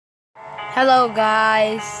Hello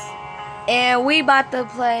guys, and we about to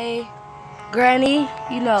play Granny,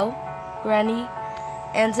 Granny.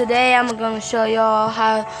 And today I'm gonna show y'all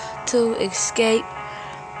how to escape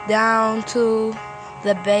down to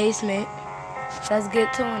the basement. Let's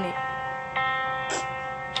get to it.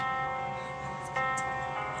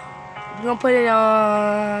 We're gonna put it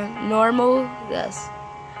on normal. Yes,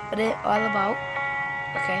 what it all about.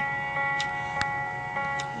 Okay.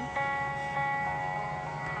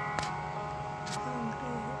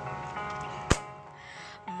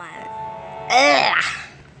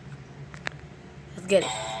 Let's get it.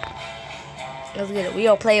 Let's get it. We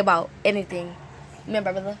don't play about anything.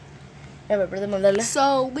 Remember, brother?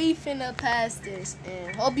 So we finna pass this,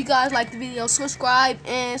 and hope you guys like the video. Subscribe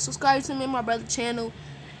to me and my brother channel.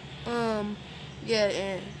 Yeah,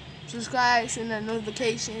 and subscribe, send that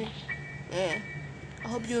notification, and I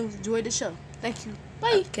hope you enjoyed the show. Thank you.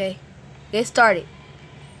 Bye. Okay, get started.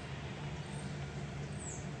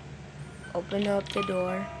 Open up the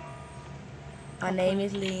door. My name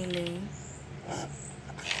is Lean.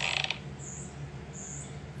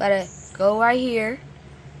 Gotta go right here.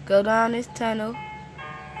 Go down this tunnel.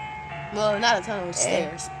 Well, not a tunnel,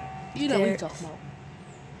 stairs. You know what you're talking about.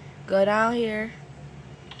 Go down here.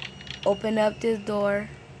 Open up this door.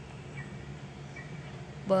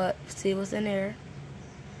 But see what's in there.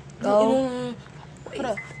 Go. Put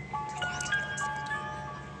up.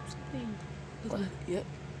 What? Yep.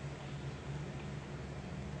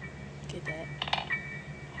 Get that.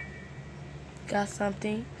 Got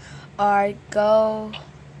something. Alright, go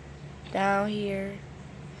down here.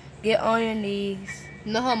 Get on your knees.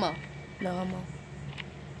 No homo. No homo.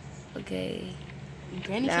 Okay.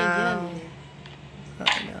 Granny can't get in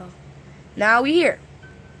there. No. Now we here.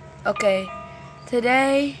 Okay.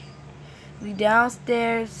 Today we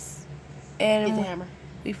downstairs and Get the hammer.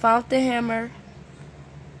 We found the hammer.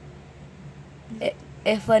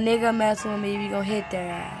 If a nigga mess with me, we gonna hit their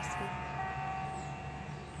ass.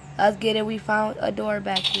 Let's get it. We found a door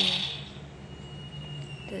back here.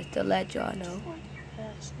 Just to let y'all know.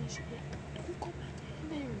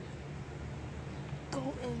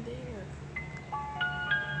 Go in there.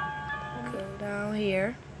 Go down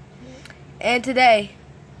here. And today,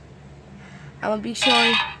 I'm gonna be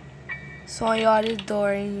showing y'all this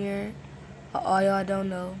door in here. All y'all don't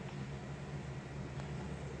know.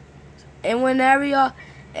 And whenever y'all,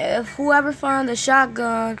 if whoever found a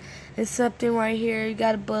shotgun and something right here, you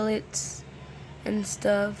got bullets and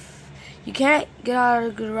stuff. You can't get out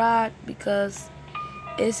of the garage because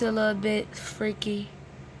it's a little bit freaky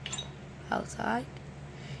outside.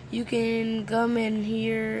 You can come in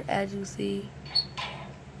here, as you see,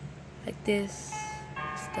 like this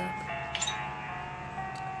stuff.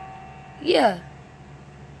 Yeah,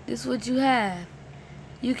 this is what you have.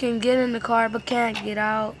 You can get in the car but can't get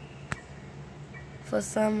out for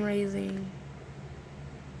some reason.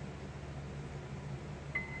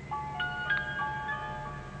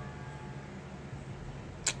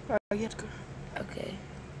 Alright, you have to go. Okay.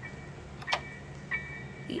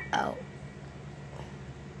 Be out.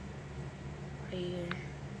 Right here.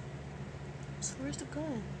 So where's the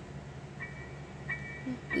gun?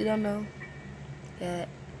 We don't know yet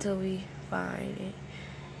till we find it.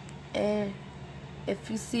 And if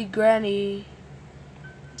you see Granny,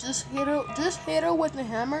 just hit her with the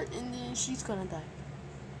hammer, and then she's gonna die.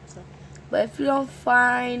 So. But if you don't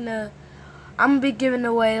find, I'm gonna be giving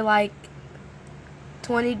away like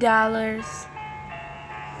 $20.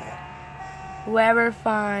 Whoever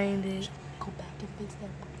find it. Go back and fix that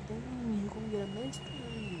thing. You're gonna get a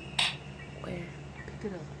mystery. Where? Pick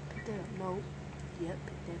it up. Pick that up. No. Yep,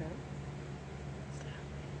 pick that up.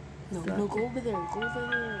 No, go over there. Go over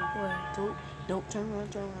there. Where? Don't turn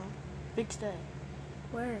around. Fix that.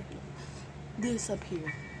 Where? This up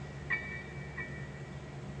here.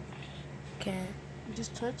 Can't.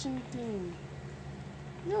 Just touch anything.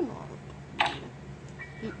 No.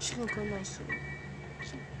 She's gonna come nice to it.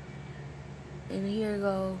 And here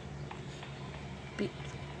go.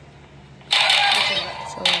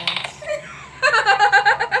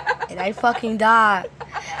 And I fucking died.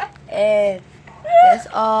 And that's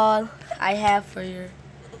all I have for you.